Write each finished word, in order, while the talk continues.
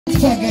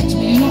forget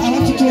me. You know, I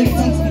want you to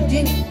understand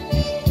something.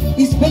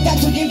 It's better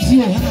to give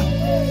your heart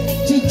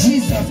to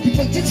Jesus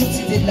because Jesus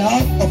is the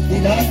Lord of the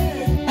Lord.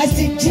 I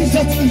say Jesus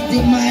is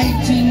the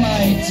mighty,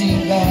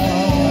 mighty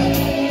God.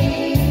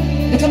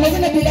 Look, I'm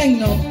gonna be like,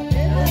 no.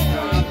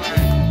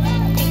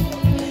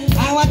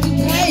 I want to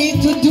try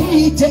to do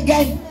it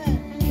again.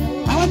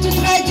 I want to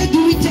try to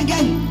do it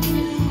again.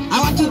 I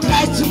want to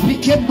try to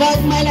speak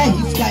about my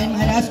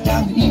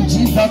lifetime in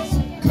Jesus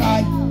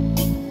Christ.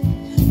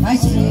 I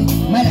say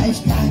my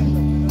lifetime,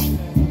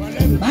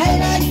 my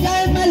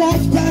lifetime, my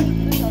lifetime.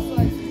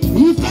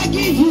 If I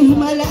give you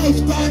my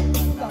lifetime,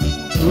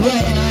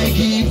 when I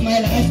give my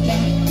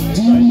lifetime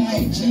to my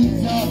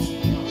Jesus.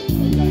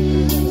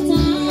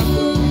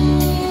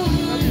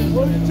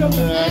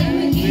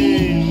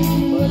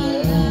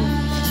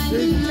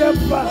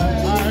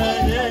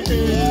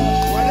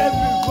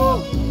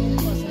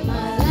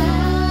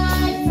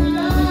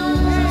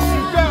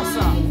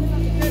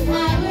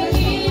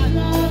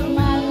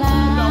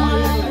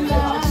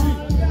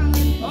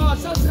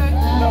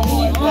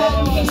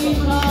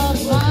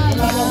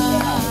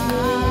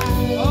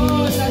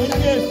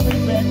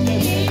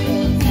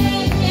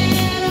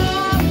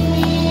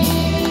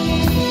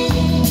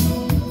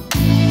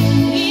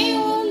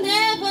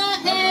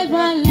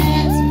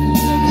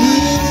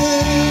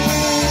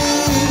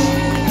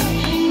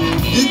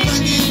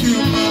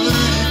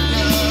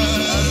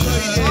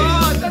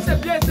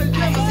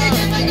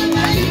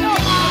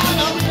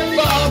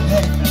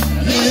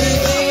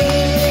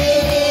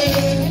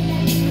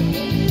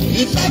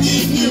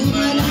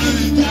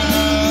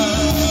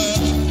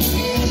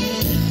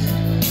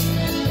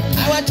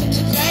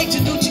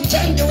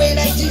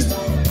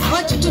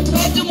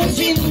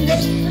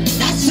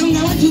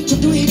 To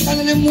do it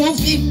and then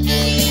moving.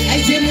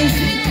 I say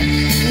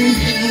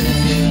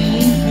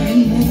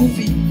moving,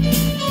 moving.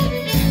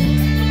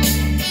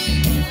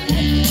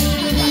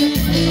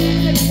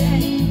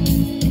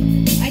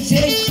 I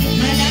say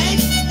my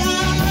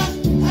lifestyle.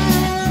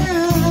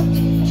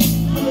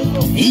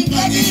 If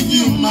I give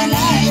you my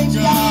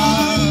lifestyle.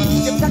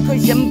 C'est pour ça que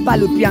j'aime pas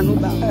le piano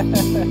bas.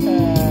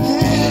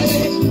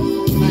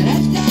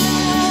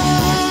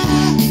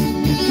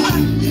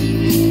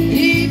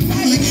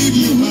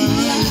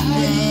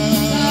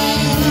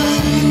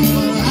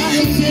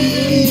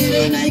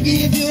 I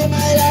give you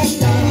my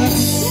lifetime.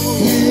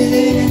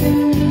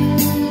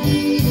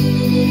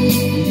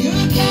 You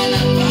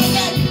cannot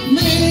forget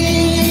me.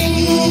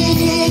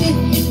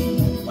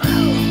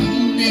 Wow.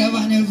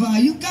 Never, never,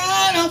 you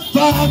cannot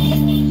forget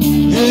me.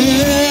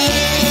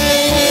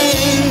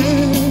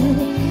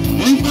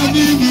 If I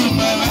give you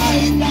my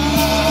lifetime,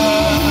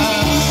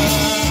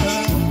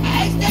 I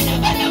say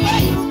never, never,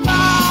 you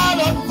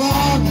cannot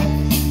forget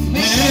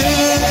me.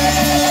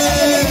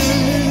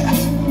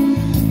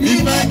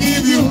 If I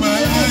give you my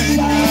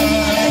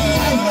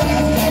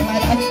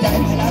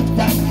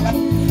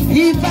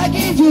if I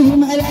give you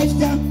my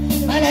lifetime,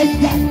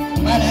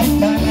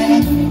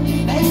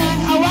 and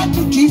I want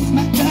to kiss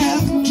my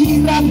child,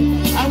 Kiram.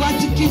 I want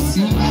to kiss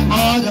you, my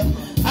mother.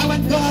 I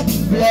want God to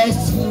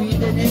bless you in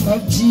the name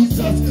of Jesus.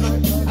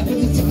 I beg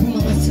you to come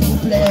over, s'il vous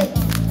plaît.